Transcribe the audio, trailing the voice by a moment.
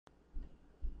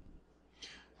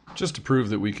Just to prove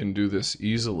that we can do this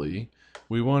easily,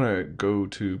 we want to go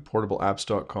to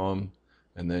portableapps.com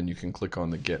and then you can click on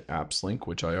the Get Apps link,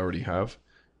 which I already have.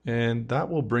 And that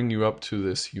will bring you up to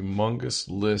this humongous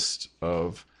list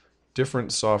of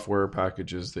different software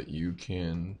packages that you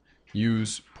can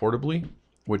use portably,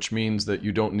 which means that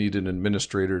you don't need an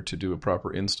administrator to do a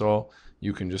proper install.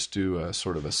 You can just do a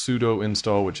sort of a sudo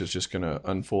install, which is just going to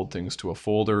unfold things to a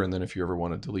folder, and then if you ever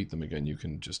want to delete them again, you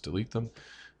can just delete them.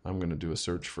 I'm going to do a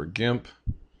search for GIMP,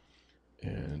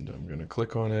 and I'm going to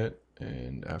click on it,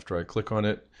 and after I click on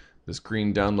it, this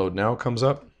green download now comes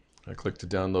up. I click to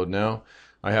download now.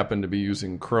 I happen to be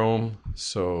using Chrome,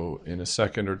 so in a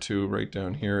second or two right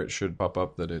down here it should pop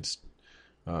up that it's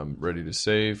ready to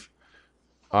save.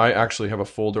 I actually have a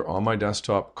folder on my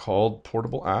desktop called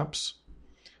Portable Apps,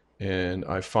 and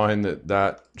I find that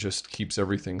that just keeps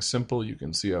everything simple. You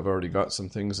can see I've already got some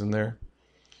things in there.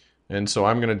 And so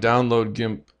I'm going to download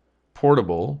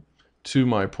GIMP-Portable to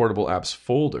my Portable Apps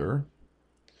folder,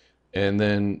 and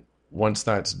then once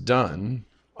that's done,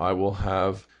 I will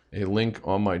have a link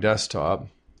on my desktop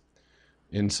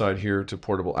inside here to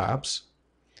Portable Apps,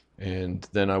 and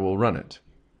then I will run it.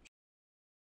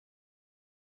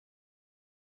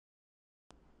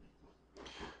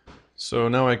 So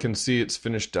now I can see it's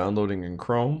finished downloading in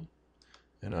Chrome,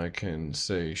 and I can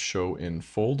say show in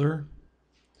folder,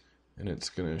 and it's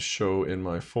going to show in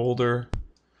my folder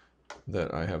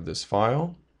that I have this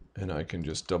file, and I can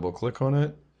just double click on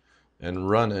it and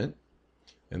run it.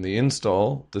 And the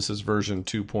install, this is version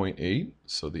 2.8,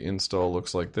 so the install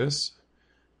looks like this.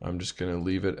 I'm just going to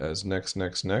leave it as next,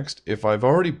 next, next. If I've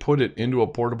already put it into a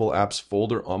Portable Apps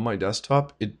folder on my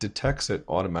desktop, it detects it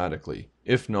automatically.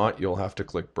 If not, you'll have to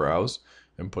click Browse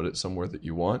and put it somewhere that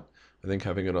you want. I think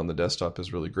having it on the desktop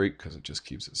is really great because it just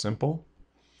keeps it simple.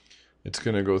 It's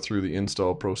going to go through the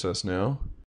install process now.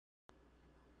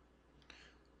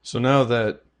 So now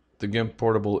that the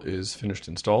GIMP-Portable is finished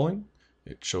installing,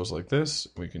 it shows like this.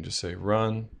 We can just say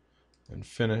run and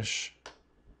finish,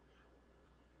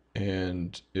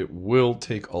 and it will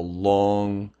take a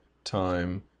long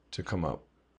time to come up.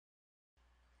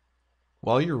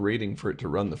 While you're waiting for it to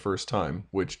run the first time,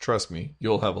 which trust me,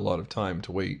 you'll have a lot of time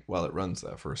to wait while it runs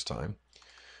that first time,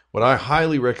 what I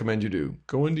highly recommend you do,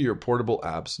 go into your Portable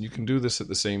Apps, and you can do this at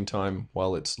the same time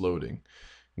while it's loading.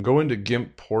 Go into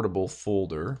GIMP-Portable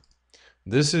folder.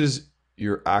 This is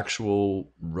your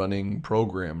actual running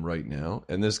program right now,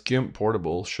 and this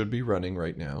GIMP-Portable should be running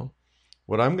right now.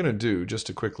 What I'm going to do, just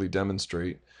to quickly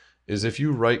demonstrate, is if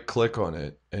you right-click on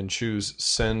it and choose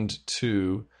Send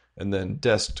to and then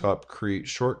Desktop Create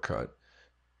Shortcut,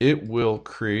 it will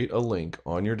create a link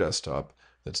on your desktop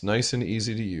that's nice and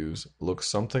easy to use, looks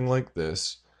something like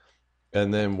this,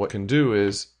 and then what you can do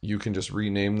is you can just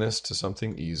rename this to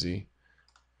something easy.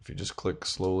 If you just click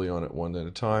slowly on it one at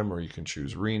a time, or you can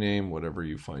choose rename, whatever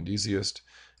you find easiest.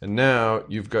 And now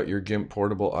you've got your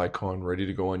GIMP-Portable icon ready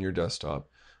to go on your desktop,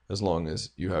 as long as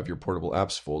you have your Portable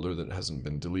Apps folder that hasn't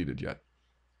been deleted yet.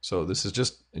 So this is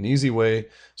just an easy way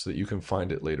so that you can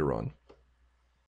find it later on.